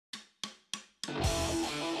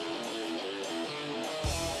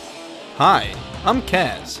Hi, I'm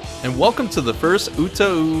Kaz, and welcome to the first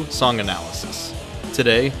UTAU song analysis.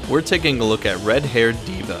 Today, we're taking a look at Red Haired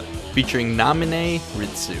Diva, featuring Namine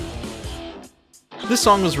Ritsu. This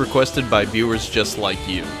song was requested by viewers just like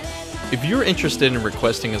you. If you're interested in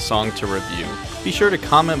requesting a song to review, be sure to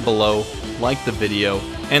comment below, like the video,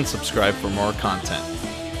 and subscribe for more content.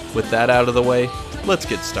 With that out of the way, let's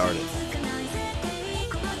get started.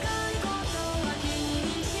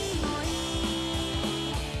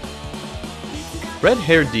 Red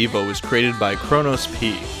Haired Diva was created by Kronos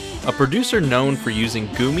P, a producer known for using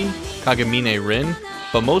Gumi, Kagamine Rin,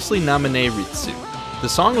 but mostly Namine Ritsu. The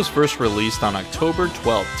song was first released on October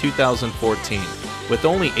 12, 2014, with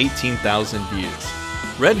only 18,000 views.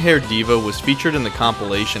 Red Haired Diva was featured in the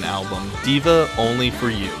compilation album Diva Only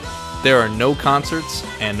For You. There are no concerts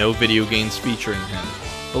and no video games featuring him.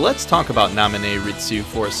 But let's talk about Namine Ritsu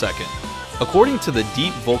for a second. According to the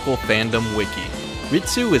Deep Vocal Fandom Wiki,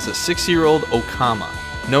 Ritsu is a 6-year-old Okama,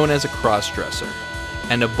 known as a cross-dresser,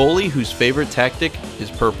 and a bully whose favorite tactic is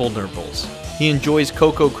purple nurples. He enjoys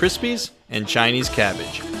Cocoa Krispies and Chinese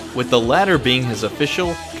cabbage, with the latter being his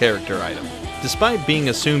official character item. Despite being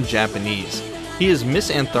assumed Japanese, he is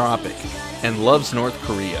misanthropic and loves North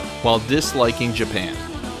Korea while disliking Japan.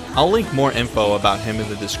 I'll link more info about him in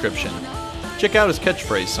the description. Check out his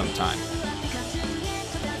catchphrase sometime.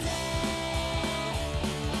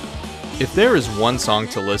 If there is one song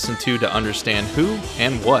to listen to understand who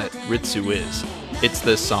and what Ritsu is, it's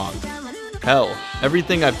this song. Hell,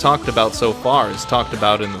 everything I've talked about so far is talked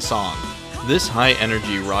about in the song. This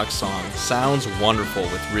high-energy rock song sounds wonderful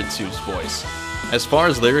with Ritsu's voice. As far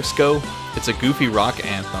as lyrics go, it's a goofy rock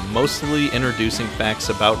anthem mostly introducing facts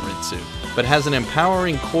about Ritsu, but has an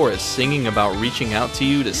empowering chorus singing about reaching out to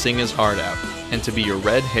you to sing his heart out and to be your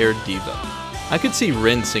red-haired diva. I could see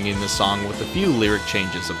Rin singing this song with a few lyric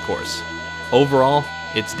changes, of course. Overall,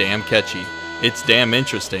 it's damn catchy, it's damn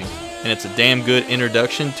interesting, and it's a damn good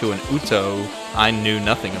introduction to an UTAU I knew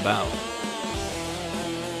nothing about.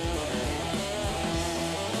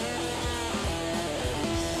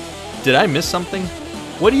 Did I miss something?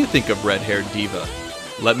 What do you think of Red Haired Diva?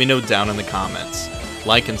 Let me know down in the comments.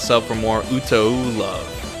 Like and sub for more UTAU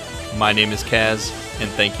love. My name is Kaz, and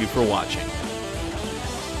thank you for watching.